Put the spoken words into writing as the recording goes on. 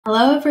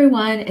Hello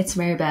everyone, it's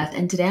Marybeth,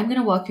 and today I'm going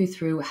to walk you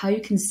through how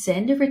you can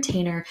send a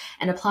retainer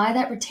and apply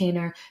that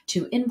retainer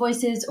to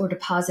invoices or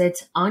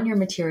deposits on your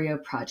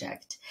Materio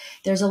project.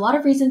 There's a lot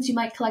of reasons you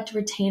might collect a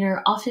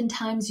retainer.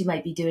 Oftentimes you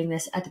might be doing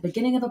this at the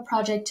beginning of a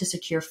project to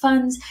secure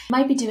funds. You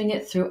might be doing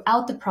it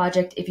throughout the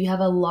project if you have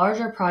a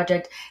larger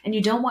project and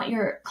you don't want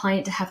your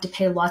client to have to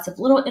pay lots of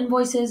little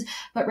invoices,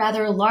 but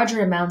rather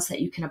larger amounts that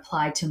you can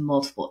apply to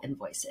multiple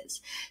invoices.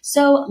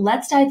 So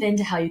let's dive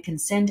into how you can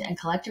send and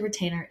collect a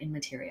retainer in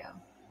Materio.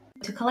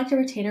 To collect a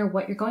retainer,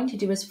 what you're going to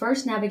do is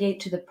first navigate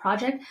to the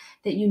project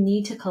that you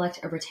need to collect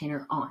a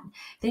retainer on.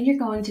 Then you're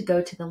going to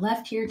go to the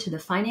left here to the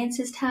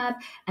Finances tab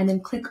and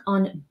then click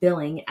on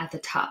Billing at the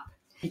top.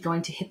 You're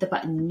going to hit the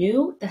button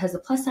New that has a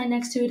plus sign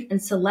next to it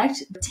and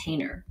select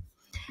Retainer.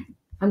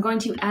 I'm going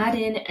to add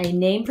in a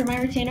name for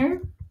my retainer.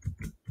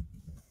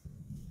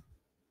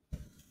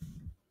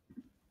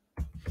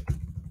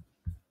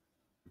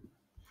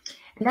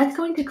 And that's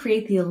going to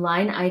create the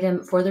line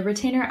item for the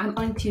retainer. I'm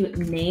going to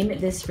name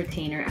this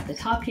retainer at the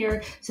top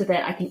here so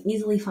that I can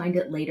easily find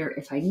it later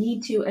if I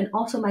need to. And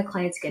also my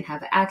clients can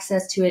have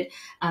access to it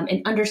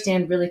and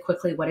understand really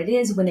quickly what it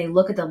is when they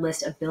look at the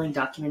list of billing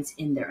documents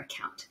in their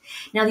account.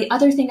 Now, the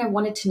other thing I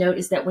wanted to note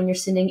is that when you're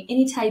sending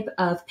any type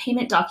of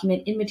payment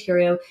document in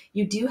Materio,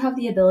 you do have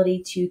the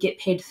ability to get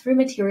paid through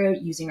Materio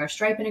using our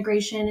Stripe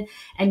integration,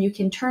 and you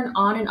can turn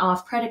on and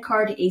off credit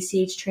card,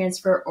 ACH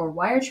transfer, or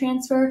wire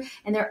transfer,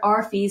 and there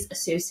are fees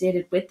associated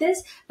with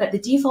this, but the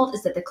default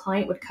is that the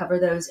client would cover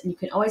those, and you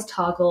can always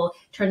toggle,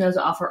 turn those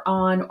off or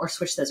on, or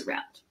switch those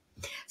around.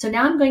 So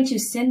now I'm going to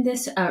send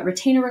this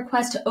retainer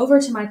request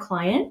over to my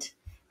client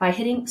by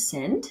hitting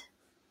send.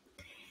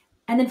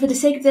 And then for the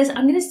sake of this,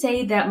 I'm going to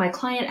say that my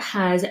client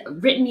has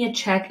written me a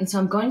check, and so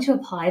I'm going to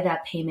apply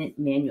that payment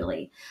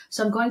manually.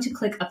 So I'm going to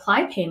click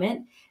apply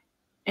payment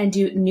and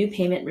do new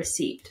payment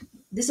received.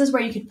 This is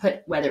where you could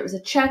put whether it was a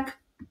check,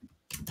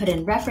 put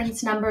in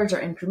reference numbers or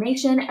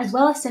information, as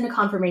well as send a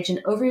confirmation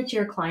over to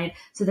your client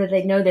so that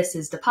they know this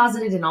is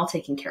deposited and all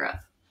taken care of.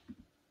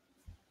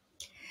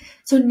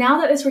 So now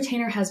that this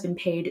retainer has been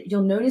paid,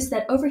 you'll notice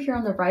that over here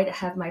on the right, I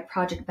have my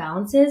project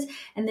balances,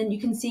 and then you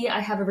can see I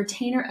have a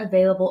retainer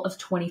available of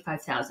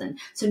 $25,000.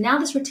 So now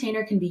this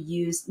retainer can be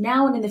used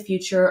now and in the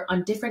future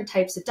on different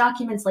types of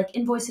documents like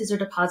invoices or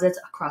deposits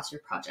across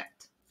your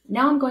project.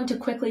 Now I'm going to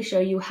quickly show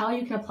you how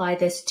you can apply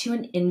this to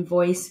an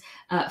invoice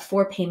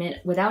for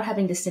payment without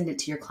having to send it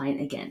to your client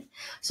again.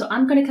 So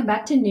I'm going to come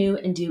back to new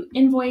and do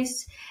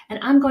invoice, and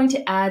I'm going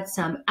to add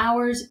some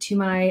hours to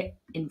my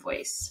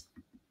invoice.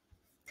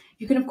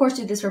 You can, of course,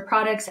 do this for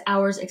products,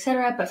 hours,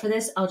 etc. But for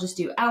this, I'll just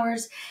do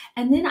hours.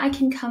 And then I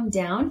can come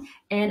down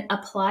and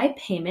apply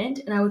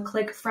payment, and I would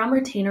click from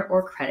retainer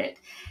or credit.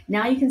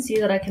 Now you can see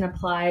that I can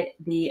apply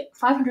the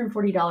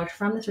 $540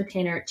 from this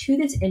retainer to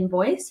this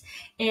invoice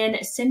and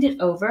send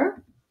it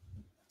over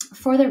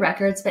for the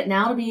records, but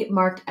now it'll be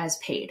marked as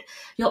paid.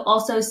 You'll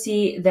also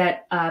see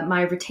that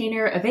my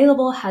retainer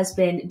available has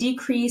been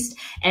decreased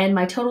and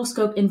my total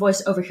scope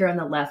invoice over here on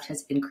the left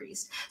has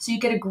increased. So you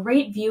get a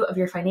great view of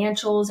your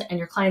financials and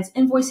your client's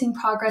invoicing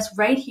progress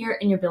right here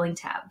in your billing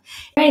tab.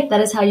 Right, that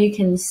is how you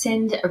can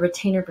send a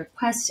retainer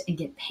request and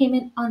get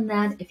payment on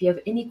that. If you have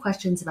any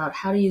questions about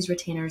how to use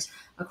retainers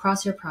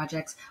across your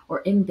projects or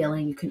in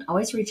billing, you can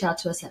always reach out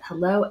to us at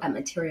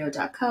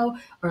hello@materio.co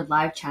or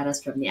live chat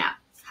us from the app.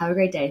 Have a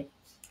great day.